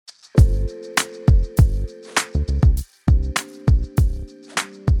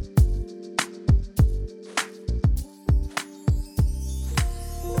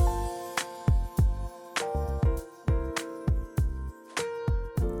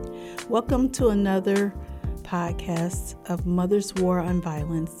Welcome to another podcast of Mother's War on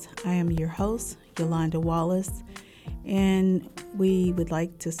Violence. I am your host, Yolanda Wallace, and we would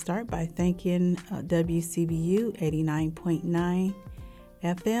like to start by thanking WCBU 89.9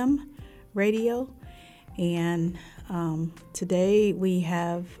 FM radio. And today we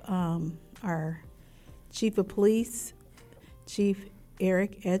have our Chief of Police, Chief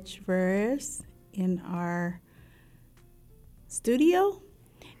Eric Echevarria, in our studio.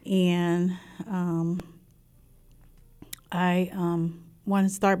 And I want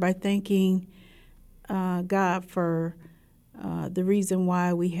to start by thanking God for the reason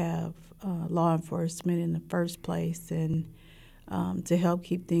why we have law enforcement in the first place, and to help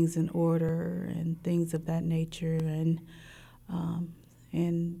keep things in order and things of that nature.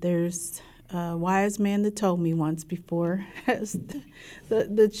 And there's a wise man that told me once before, as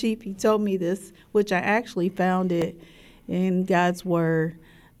the chief, he told me this, which I actually found it in God's word,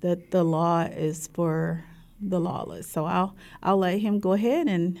 that the law is for the lawless. So I'll let him go ahead.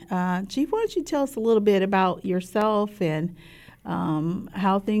 And Chief, why don't you tell us a little bit about yourself and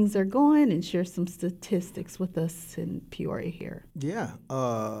how things are going, and share some statistics with us in Peoria here. Yeah.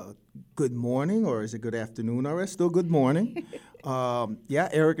 Good morning, or is it good afternoon already? Still good morning.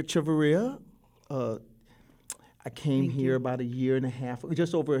 Eric Echevarria. I came here about a year and a half,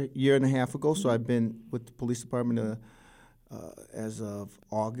 just over a year and a half ago. So I've been with the police department as of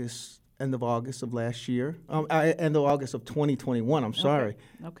end of August of last year. End of August of 2021. I'm sorry.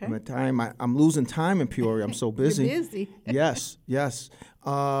 Okay. I'm losing time in Peoria. I'm so busy. You're busy. Yes.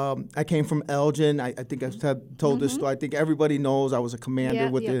 I came from Elgin. I think I've told this story. I think everybody knows I was a commander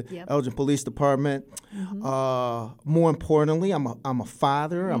with the Elgin Police Department. More importantly, I'm a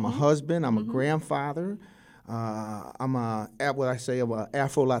father. I'm a husband. I'm a grandfather. I'm a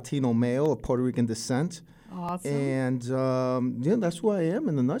Afro-Latino male of Puerto Rican descent. Awesome. And that's who I am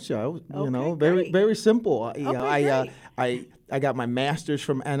in a nutshell. Okay, Very great. very simple. Great. I got my master's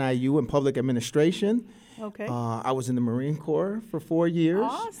from NIU in public administration. Okay. I was in the Marine Corps for 4 years.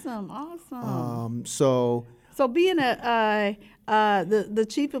 Awesome. So being the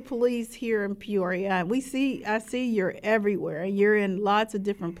chief of police here in Peoria, I see you're everywhere. You're in lots of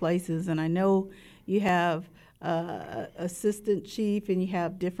different places, and I know you have assistant chief, and you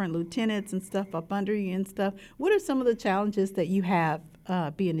have different lieutenants and stuff up under you and stuff. What are some of the challenges that you have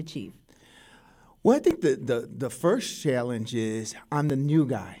being a chief? Well, I think the first challenge is I'm the new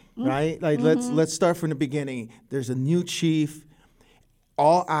guy, right? Like let's start from the beginning. There's a new chief.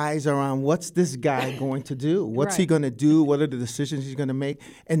 All eyes are on what's this guy going to do? What's he going to do? What are the decisions he's going to make?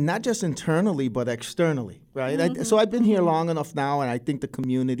 And not just internally, but externally, right? So I've been here long enough now, and I think the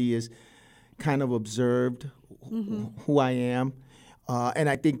community is kind of observed who I am. And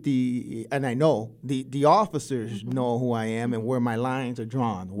I think I know the officers know who I am and where my lines are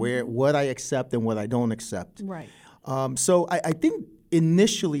drawn, what I accept and what I don't accept. Right. So I think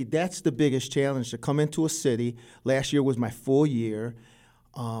initially that's the biggest challenge, to come into a city. Last year was my full year.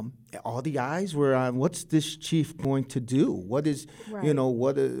 All the eyes were on what's this chief going to do? What is,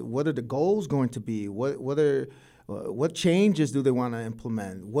 what are the goals going to be? What changes do they want to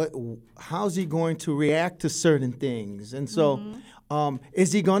implement? How's he going to react to certain things? And so,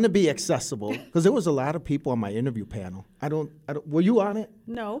 is he going to be accessible? Because there was a lot of people on my interview panel. Were you on it?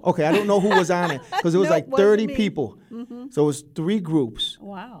 No. Okay, I don't know who was on it, because it was like 30 people. So it was 3 groups.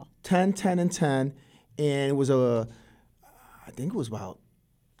 Wow. 10, 10, and 10, and it was I think it was about,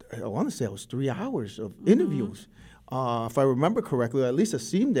 I want to say it was 3 hours of interviews. If I remember correctly, or at least it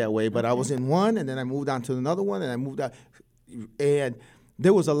seemed that way, but I was in one, and then I moved on to another one, and I moved out. And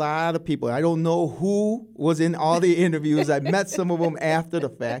there was a lot of people. I don't know who was in all the interviews. I met some of them after the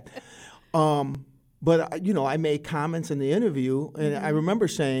fact. But I made comments in the interview, and I remember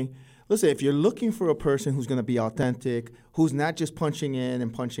saying, listen, if you're looking for a person who's going to be authentic, who's not just punching in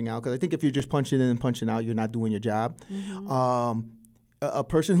and punching out, because I think if you're just punching in and punching out, you're not doing your job. A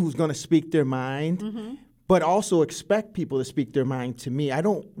person who's going to speak their mind, but also expect people to speak their mind to me. I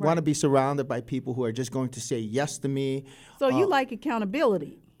don't want to be surrounded by people who are just going to say yes to me. So you like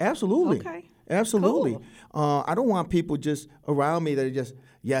accountability? Absolutely. Okay. Absolutely. Cool. I don't want people just around me that are just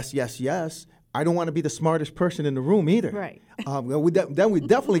yes, yes, yes. I don't want to be the smartest person in the room either. Right. Then we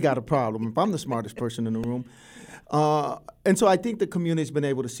definitely got a problem if I'm the smartest person in the room. And so I think the community's been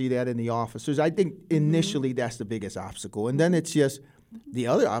able to see that in the officers. I think initially that's the biggest obstacle. And then it's just the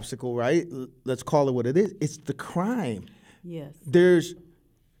other obstacle, right? Let's call it what it is. It's the crime. Yes.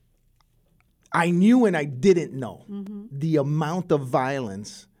 I knew and I didn't know the amount of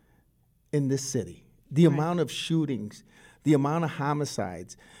violence in this city, the amount of shootings, the amount of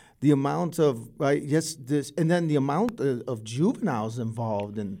homicides, the amount of, right, just this, and then the amount of juveniles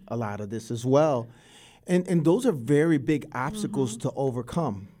involved in a lot of this as well. And those are very big obstacles to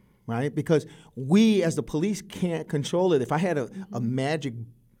overcome, right? Because we as the police can't control it. If I had a magic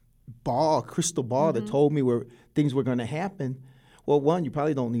ball, a crystal ball that told me where things were going to happen, well, one, you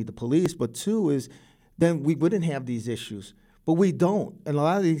probably don't need the police, but two is then we wouldn't have these issues. But we don't. And a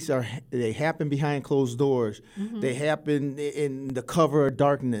lot of these they happen behind closed doors. They happen in the cover of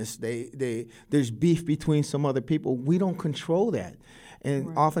darkness. There's beef between some other people. We don't control that.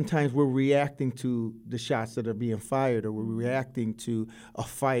 And oftentimes we're reacting to the shots that are being fired, or we're reacting to a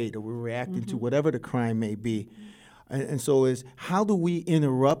fight, or we're reacting to whatever the crime may be. And so is how do we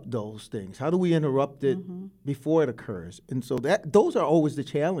interrupt those things? How do we interrupt it before it occurs? And so those are always the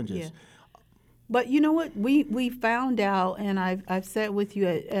challenges. Yeah. But you know what? We found out, and I've sat with you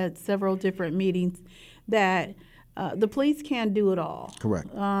at several different meetings, that the police can't do it all. Correct.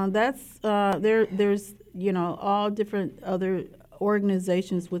 There's all different other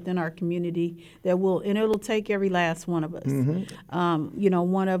organizations within our community that and it'll take every last one of us.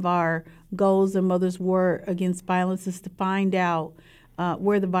 One of our goals in Mother's War Against Violence is to find out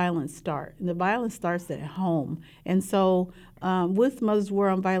where the violence starts. And the violence starts at home. And so with Mother's War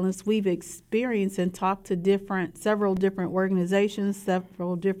on Violence, we've experienced and talked to several different organizations,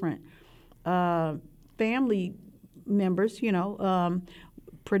 several different family members,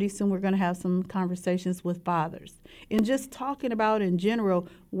 pretty soon we're going to have some conversations with fathers. And just talking about in general,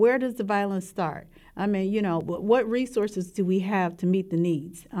 where does the violence start? I mean, what resources do we have to meet the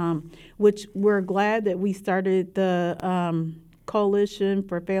needs? Which we're glad that we started the Coalition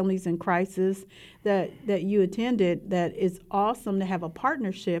for Families in Crisis that you attended. That is awesome to have a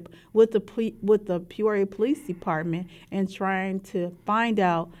partnership with the Peoria Police Department and trying to find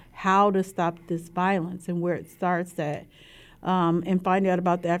out how to stop this violence and where it starts at. And find out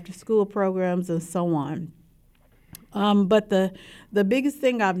about the after-school programs and so on. But the biggest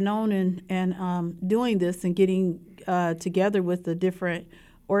thing I've known in doing this and getting together with the different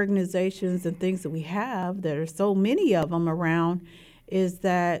organizations and things that we have, there are so many of them around, is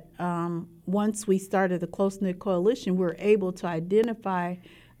that once we started the close-knit coalition, we were able to identify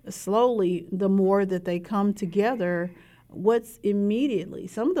slowly, the more that they come together, what's immediately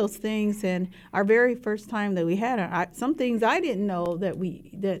some of those things. And our very first time that we had some things I didn't know that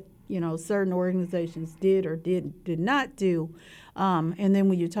certain organizations did or did not do. And then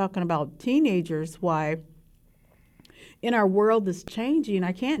when you're talking about teenagers, why in our world that's changing,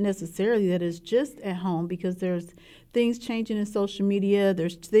 I can't necessarily that it's just at home, because there's things changing in social media,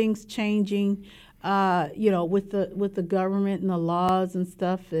 there's things changing with the government and the laws and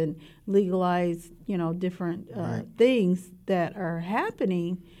stuff, and legalize, different things that are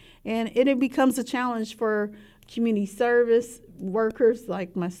happening. And it becomes a challenge for community service workers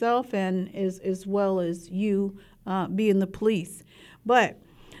like myself, and as well as you being the police. But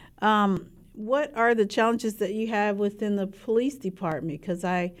what are the challenges that you have within the police department? Because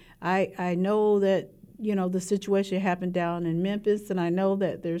I know that the situation happened down in Memphis, and I know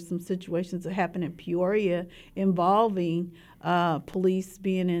that there's some situations that happen in Peoria involving police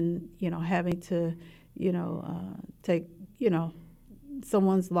being in, having to, take,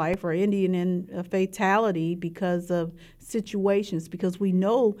 someone's life or ending in a fatality because of situations, because we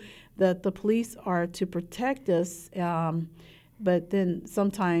know that the police are to protect us, but then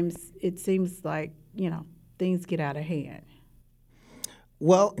sometimes it seems like, things get out of hand.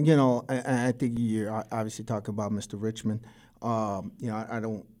 Well, I think you're obviously talking about Mr. Richmond. I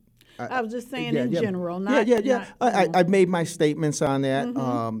don't. I was just saying in general. Not, I made my statements on that.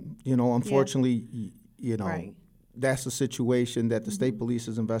 Unfortunately, right. That's a situation that the state police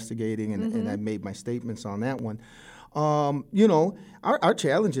is investigating, and I made my statements on that one. Our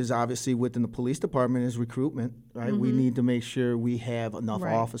challenges obviously within the police department is recruitment, right? We need to make sure we have enough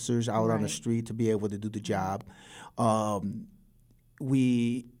officers out on the street to be able to do the job.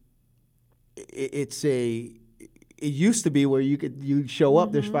 It used to be where you show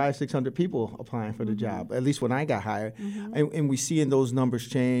up, there's 500-600 people applying for the job, at least when I got hired. And we're seeing those numbers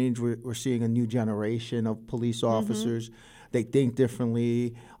change. We're seeing a new generation of police officers. They think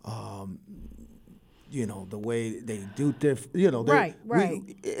differently. The way they do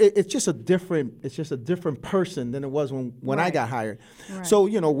it's just a different person than it was when I got hired. Right. So,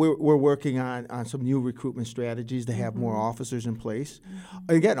 we're working on some new recruitment strategies to have more officers in place.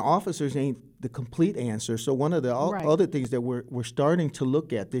 Again, officers ain't the complete answer. So one of the other things that we're starting to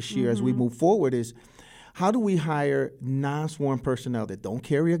look at this year as we move forward is How do we hire non-sworn personnel that don't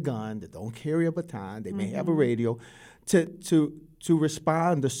carry a gun, that don't carry a baton, they may have a radio, to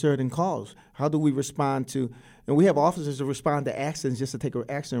respond to certain calls? How do we respond to, and we have officers that respond to accidents just to take an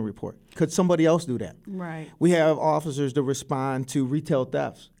accident report. Could somebody else do that? Right. We have officers that respond to retail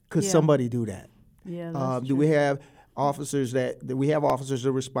thefts. Could somebody do that? Yeah, that's Do true. we have officers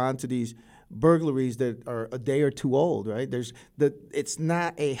that respond to these burglaries that are a day or two old, right? It's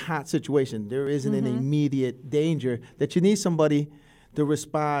not a hot situation. There isn't an immediate danger that you need somebody to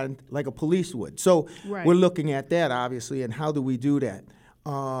respond like a police would. So we're looking at that, obviously, and how do we do that?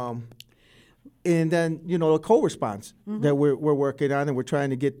 And then, the co-response that we're working on, and we're trying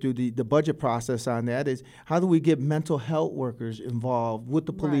to get through the budget process on that, is how do we get mental health workers involved with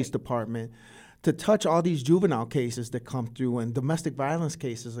the police department to touch all these juvenile cases that come through and domestic violence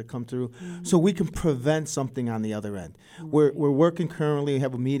cases that come through so we can prevent something on the other end. We're working currently,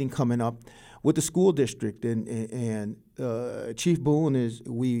 have a meeting coming up with the school district, and Chief Boone is,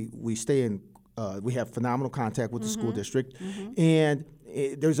 we stay in, we have phenomenal contact with the school district, and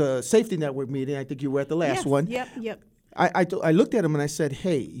there's a safety network meeting. I think you were at the last one. Yep. I looked at him and I said,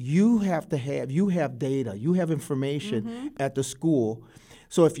 hey, you have data, you have information at the school.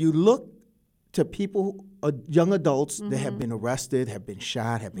 So if you look to people, young adults that have been arrested, have been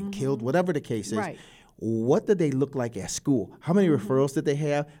shot, have been killed, whatever the case is, what did they look like at school? How many referrals did they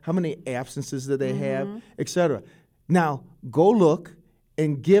have? How many absences did they have, et cetera? Now, go look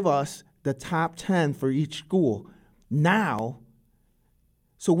and give us the top 10 for each school now,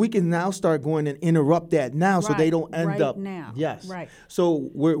 so we can now start going and interrupt that now, so they don't end up now. Yes. Right. So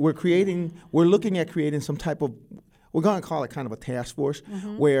we're looking at creating some type of, we're going to call it kind of a task force,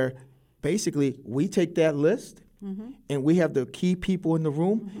 where basically we take that list and we have the key people in the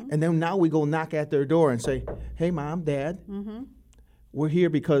room, and then now we go knock at their door and say, hey, Mom, Dad, we're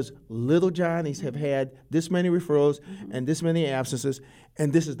here because little Johnnies have had this many referrals and this many absences,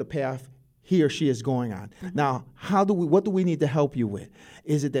 and this is the path he or she is going on. Now, what do we need to help you with?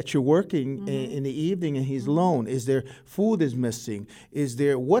 Is it that you're working in the evening and he's alone? Is there food is missing?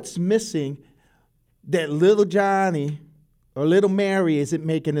 What's missing that little Johnny or little Mary isn't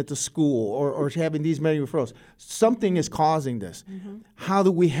making it to school or having these many referrals? Something is causing this. How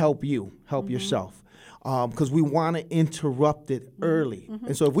do we help you, help yourself? Because we want to interrupt it early.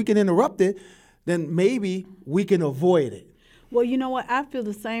 And so if we can interrupt it, then maybe we can avoid it. Well, you know what? I feel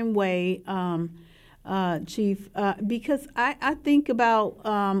the same way, Chief, because I think about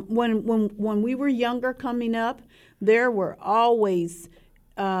when we were younger coming up, there were always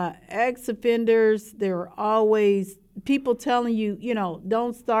ex-offenders. There were always people telling you,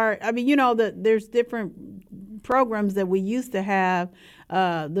 don't start. I mean, there's different programs that we used to have,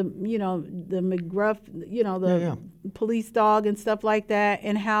 the McGruff, the police dog and stuff like that,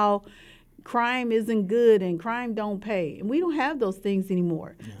 and how crime isn't good and crime don't pay. And we don't have those things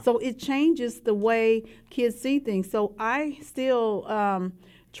anymore. Yeah. So it changes the way kids see things. So I still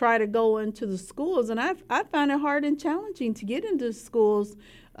try to go into the schools, and I find it hard and challenging to get into schools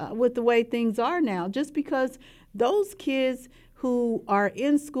with the way things are now, just because those kids who are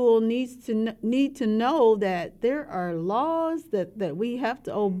in school need to know that there are laws that we have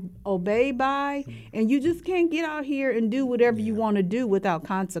to obey by, and you just can't get out here and do whatever you want to do without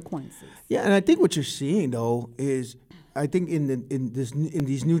consequences. Yeah, and I think what you're seeing though is, I think in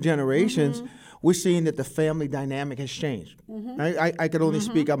these new generations, we're seeing that the family dynamic has changed. I could only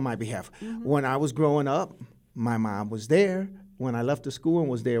speak on my behalf. When I was growing up, my mom was there when I left the school and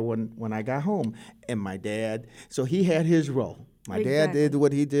was there when I got home, and my dad. So he had his role. My dad did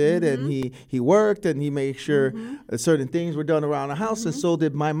what he did, and he worked, and he made sure certain things were done around the house, and so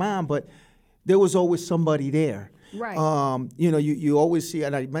did my mom. But there was always somebody there. Right. You always see,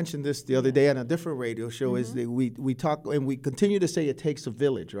 and I mentioned this the other day on a different radio show, is that we talk and we continue to say it takes a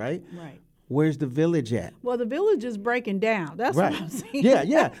village, right? Right. Where's the village at? Well, the village is breaking down. That's what I'm saying.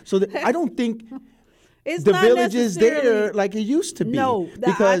 Yeah. So I don't think it's the village is there like it used to be. No,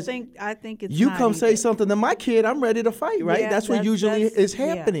 because I think it's you not come either. Say something to my kid, I'm ready to fight, right? Yeah, that's what usually is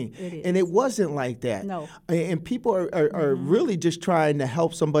happening. Yeah, it is. And it wasn't like that. No. And people are really just trying to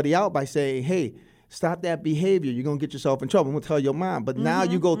help somebody out by saying, hey, stop that behavior. You're going to get yourself in trouble. I'm going to tell your mom. But now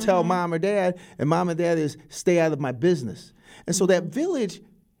you go tell mom or dad, and mom and dad is stay out of my business. And so that village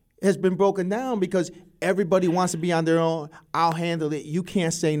has been broken down because everybody wants to be on their own. I'll handle it. You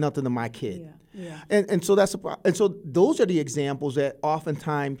can't say nothing to my kid. Yeah. Yeah. And so so those are the examples that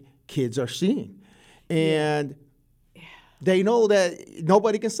oftentimes kids are seeing. And they know that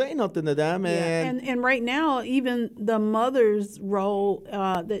nobody can say nothing to them. And right now, even the mother's role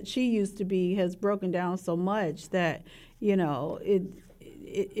that she used to be has broken down so much that,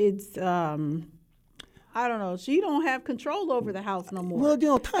 it's I don't know. She don't have control over the house no more.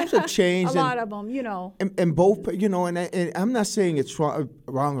 Well, times have changed. A lot of them, And both, and I'm not saying it's wrong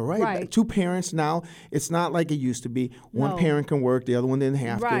or right. Right. Two parents now, it's not like it used to be. One No. parent can work, the other one didn't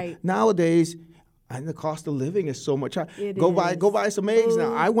have Right. to. Nowadays, and the cost of living is so much high. It Go is. buy some eggs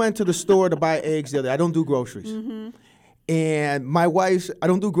now. I went to the store to buy eggs the other day. I don't do groceries. Mm-hmm. And I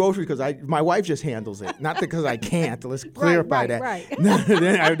don't do groceries because my wife just handles it. Not because I can't. Let's clarify that. Right.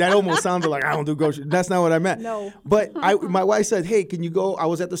 That almost sounded like I don't do groceries. That's not what I meant. No. But my wife said, hey, can you go? I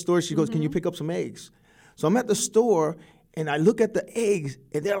was at the store. She goes, can you pick up some eggs? So I'm at the store, and I look at the eggs,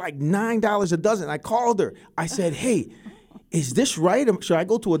 and they're like $9 a dozen. I called her. I said, hey, is this right? Should I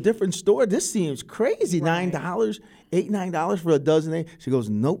go to a different store? This seems crazy. Right. $9, $9 for a dozen eggs. She goes,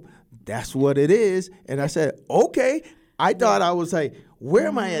 nope, that's what it is. And I said, okay. I thought I was like, where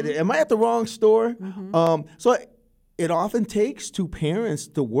am I at? Am I at the wrong store? So it often takes two parents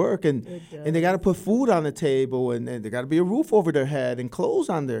to work, and they got to put food on the table, and there got to be a roof over their head and clothes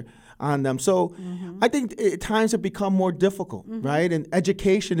on them. So I think times have become more difficult, right? And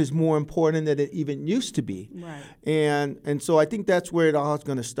education is more important than it even used to be. Right. And so I think that's where it all is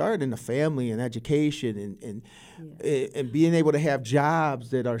going to start, in the family and education and being able to have jobs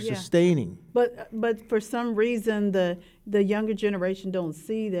that are sustaining. But for some reason, the younger generation don't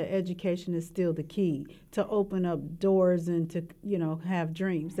see that education is still the key to open up doors and to have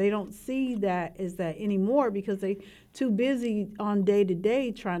dreams. They don't see that as that anymore because they too busy on day to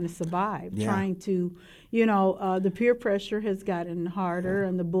day trying to survive, trying to the peer pressure has gotten harder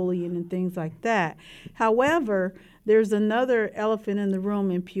and the bullying and things like that. However, there's another elephant in the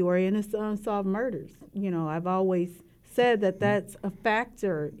room in Peoria, and it's the unsolved murders. I've always said that that's a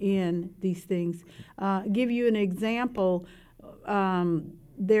factor in these things. Give you an example.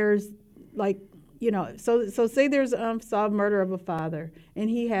 There's so say there's an unsolved murder of a father and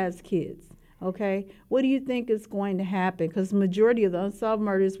he has kids. Okay, what do you think is going to happen? Because the majority of the unsolved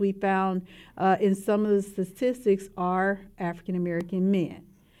murders we found in some of the statistics are African American men.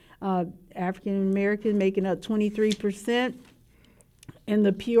 African American making up 23% in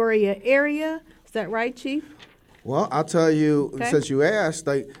the Peoria area. Is that right, Chief? Well, I'll tell you, Okay. since you asked,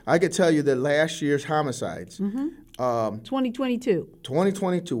 I could tell you that last year's homicides, 2022.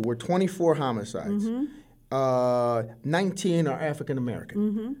 2022, were 24 homicides. 19 are African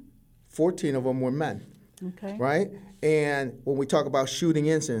American. 14 of them were men. Okay. Right? And when we talk about shooting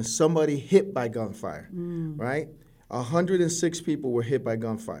incidents, somebody hit by gunfire, right? 106 people were hit by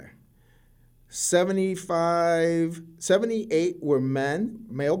gunfire. 78 were men,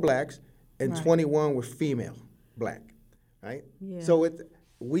 male blacks, and 21 were female black, right? Yeah. So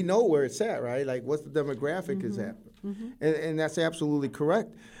we know where it's at, right? Like, what's the demographic is at? And that's absolutely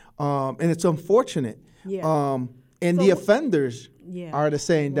correct. And it's unfortunate. Yeah. And So- the offenders Yeah. are the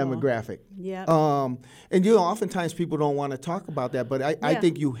same Well, demographic. yeah. And oftentimes people don't want to talk about that, but I Yeah.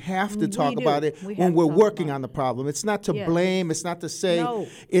 think you have to We talk do. about it We have when to we're talk working about on the problem. It's not to Yeah. blame. It's not to say. No,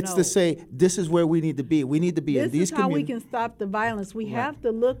 It's no. to say this is where we need to be. We need to be in This these is how we communities. can stop the violence. We have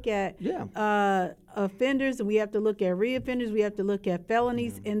to look at offenders, and we have to look at reoffenders. We have to look at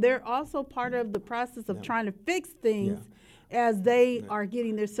felonies, and they're also part of the process of trying to fix things as they are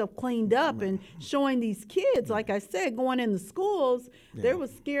getting themselves cleaned up and showing these kids, like I said, going in the schools. They were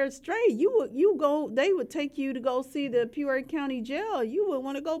scared straight. They would take you to go see the Peoria County Jail. You wouldn't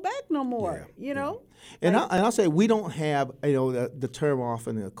want to go back no more. And I'll say we don't have the term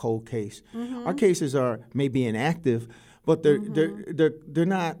often a cold case. Our cases are maybe inactive, but they're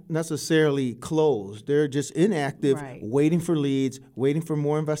not necessarily closed. They're just inactive, waiting for leads, waiting for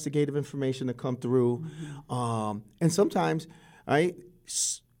more investigative information to come through. And sometimes, right,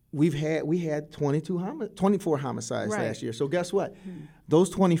 we had 24 homicides last year. So guess what? Those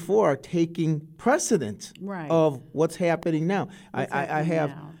 24 are taking precedent of what's happening now. I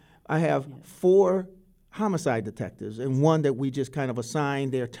have 4 homicide detectives and one that we just kind of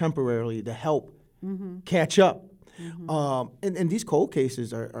assigned there temporarily to help catch up. And these cold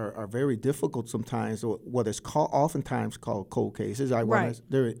cases are very difficult sometimes, or what is oftentimes called cold cases.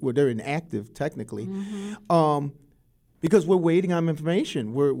 They're inactive technically, because we're waiting on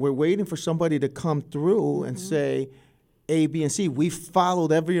information. We're waiting for somebody to come through and say A, B, and C. We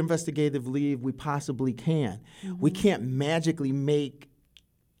followed every investigative lead we possibly can. We can't magically make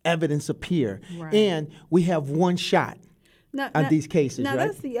evidence appear, and we have one shot on these cases. Now,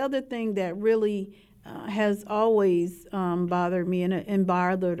 that's the other thing that really has always bothered me and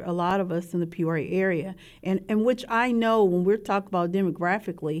bothered a lot of us in the Peoria area, and which I know when we're talking about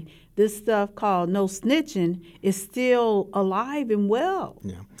demographically, this stuff called no snitching is still alive and well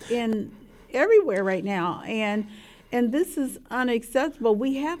in everywhere right now. And And this is unacceptable.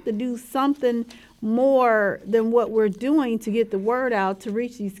 We have to do something more than what we're doing to get the word out to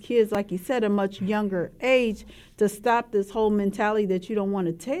reach these kids, like you said, a much younger age, to stop this whole mentality that you don't want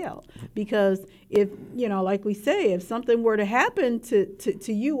to tell. Because if, like we say, if something were to happen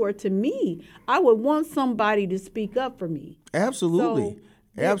to you or to me, I would want somebody to speak up for me. Absolutely.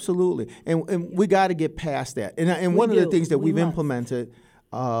 So, absolutely. And we got to get past that. And one of the things that we've implemented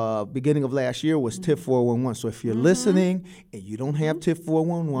beginning of last year was TIP 411. So if you're listening and you don't have TIP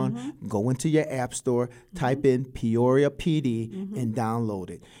 411, go into your app store, type in Peoria PD and download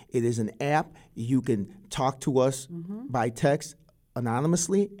it. It is an app. You can talk to us by text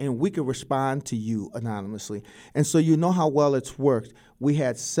anonymously, and we can respond to you anonymously. And so you know how well it's worked. We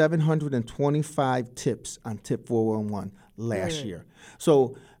had 725 tips on TIP 411 last year.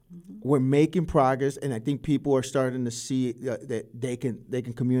 So we're making progress, and I think people are starting to see that they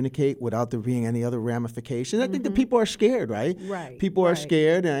can communicate without there being any other ramifications. I think the people are scared, right? Right. People are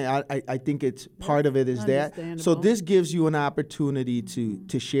scared, and I think it's part of it is that. So this gives you an opportunity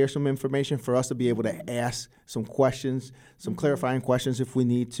to share some information for us to be able to ask some questions, some clarifying questions if we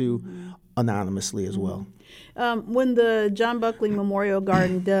need to, anonymously as well. When the John Buckley Memorial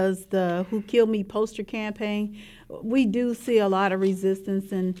Garden does the Who Killed Me poster campaign, we do see a lot of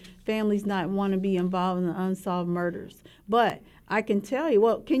resistance and families not want to be involved in the unsolved murders. But I can tell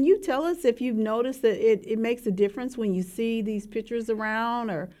you, can you tell us if you've noticed that it makes a difference when you see these pictures around,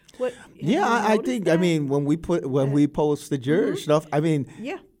 or what? Yeah, I think that? when we post the juror stuff,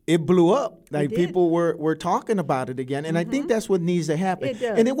 it blew up. Like people were talking about it again, and I think that's what needs to happen. It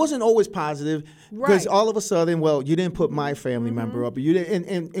does. And it wasn't always positive, because all of a sudden, you didn't put my family member up, you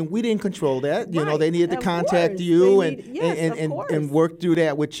didn't, and we didn't control that. You know, they needed to contact you and work through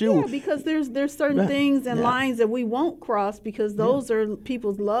that with you. Yeah, because there's certain things and lines that we won't cross, because those are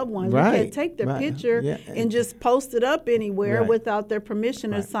people's loved ones. We can't take their picture and just post it up anywhere without their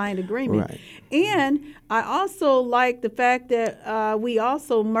permission or signed agreement. And I also like the fact that we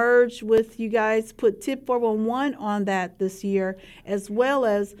also merged with, you guys put TIP 411 on that this year, as well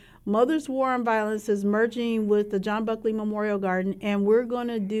as Mothers War on Violence is merging with the John Buckley Memorial Garden, and we're going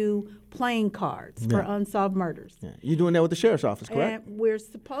to do playing cards for unsolved murders. Yeah. You're doing that with the sheriff's office, correct? And we're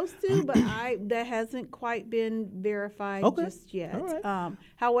supposed to, but that hasn't quite been verified just yet. All right.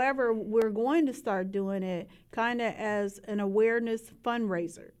 However, we're going to start doing it kind of as an awareness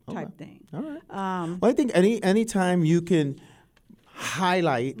fundraiser type thing. All right. Well, I think anytime you can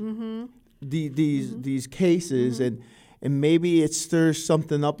highlight these cases and maybe it stirs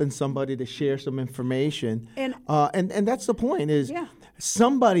something up in somebody to share some information, and that's the point, is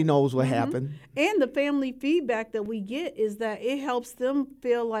somebody knows what happened. And the family feedback that we get is that it helps them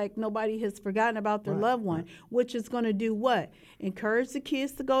feel like nobody has forgotten about their loved one, which is going to do what? Encourage the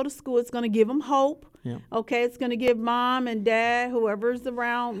kids to go to school. It's going to give them hope. Yeah. Okay, it's going to give mom and dad, whoever's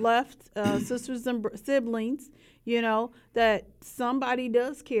around left, sisters and siblings, that somebody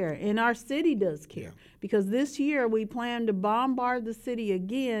does care, and our city does care. Yeah. Because this year we plan to bombard the city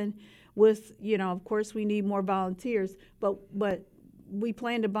again with, of course we need more volunteers, but we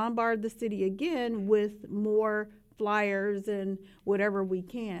plan to bombard the city again with more flyers and whatever we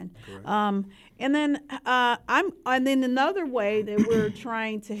can. And then another way that we're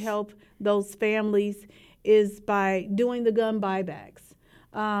trying to help those families is by doing the gun buybacks.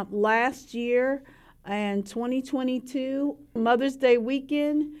 Last year and 2022 Mother's Day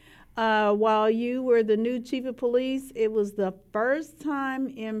weekend, while you were the new chief of police, it was the first time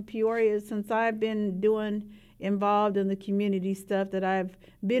in Peoria since I've been involved in the community stuff that I've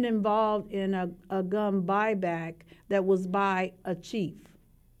been involved in a gun buyback that was by a chief.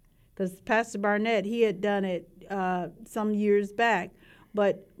 Because Pastor Barnett, he had done it some years back,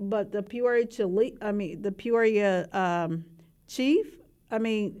 but the Peoria chief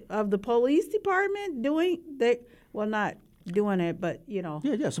of the police department not doing it, but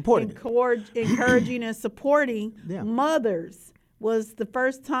supporting encouraging and supporting mothers was the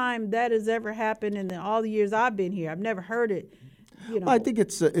first time that has ever happened in all the years I've been here. I've never heard it. I think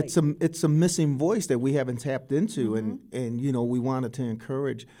it's a missing voice that we haven't tapped into, and we wanted to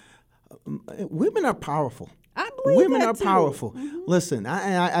encourage. Women are powerful. I believe women that are too. powerful. Listen,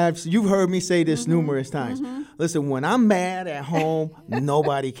 you've heard me say this numerous times. Listen, when I'm mad at home,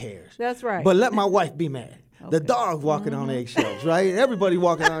 nobody cares. That's right. But let my wife be mad. The dog walking on eggshells, right? Everybody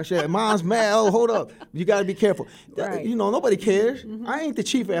walking on eggshells. Mom's mad. Oh, hold up. You got to be careful. Right. Nobody cares. I ain't the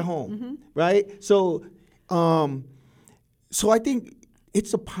chief at home, right? So I think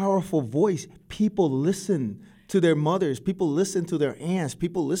it's a powerful voice. People listen to their mothers. People listen to their aunts.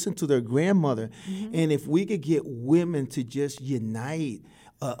 People listen to their grandmother. And if we could get women to just unite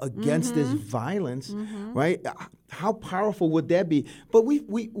against this violence, right? How powerful would that be? But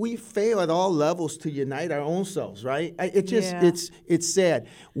we fail at all levels to unite our own selves, right? It's sad.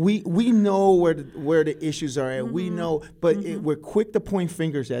 We know where the issues are at. We know, but we're quick to point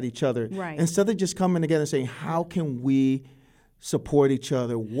fingers at each other, right, instead of just coming together and saying, how can we support each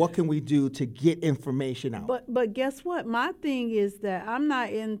other? What can we do to get information out? But guess what? My thing is that I'm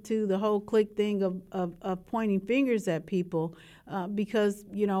not into the whole clique thing of pointing fingers at people, because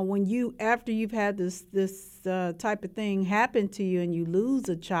when after you've had this type of thing happen to you and you lose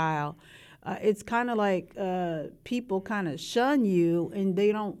a child, it's kind of like people kind of shun you and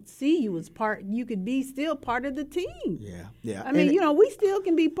they don't see you as part. You could be still part of the team. Yeah. I mean, we still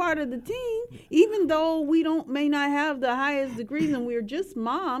can be part of the team, even though we may not have the highest degrees and we're just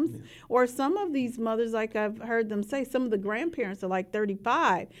moms. Or some of these mothers, like I've heard them say, some of the grandparents are like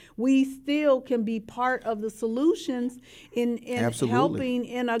 35. We still can be part of the solutions in helping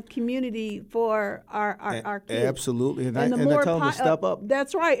in a community for our kids. Absolutely, and I tell them to step up.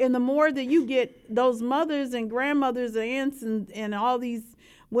 That's right, and the more that you get those mothers and grandmothers and aunts and all these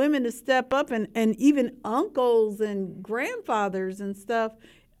women to step up, and even uncles and grandfathers and stuff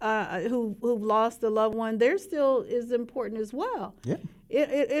who've lost a loved one, they're still as important as well. Yeah.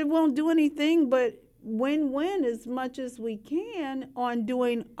 It won't do anything but win-win as much as we can on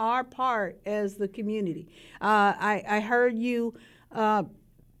doing our part as the community. I heard you.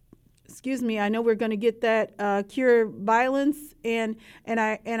 Excuse me. I know we're going to get that cure violence, and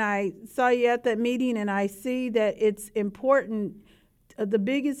I saw you at that meeting, and I see that it's important. The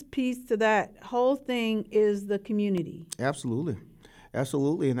biggest piece to that whole thing is the community. Absolutely,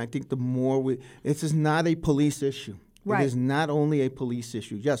 and I think the more this is not a police issue. Right. It is not only a police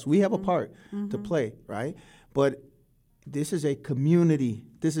issue. Yes, we have a part to play, right? But this is a community.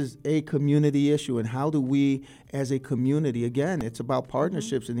 This is a community issue, and how do we, as a community, again, it's about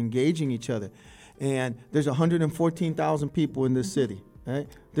partnerships and engaging each other. And there's 114,000 people in this city, right?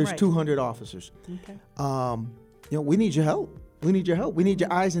 There's 200 officers. Okay. We need your help. We need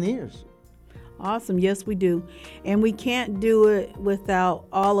your eyes and ears. Awesome. Yes, we do. And we can't do it without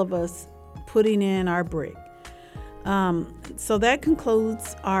all of us putting in our brick. So that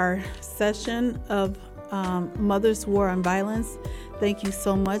concludes our session of Mother's War on Violence. Thank you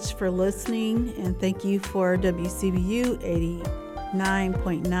so much for listening, and thank you for WCBU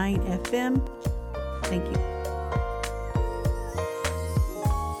 89.9 FM. Thank you.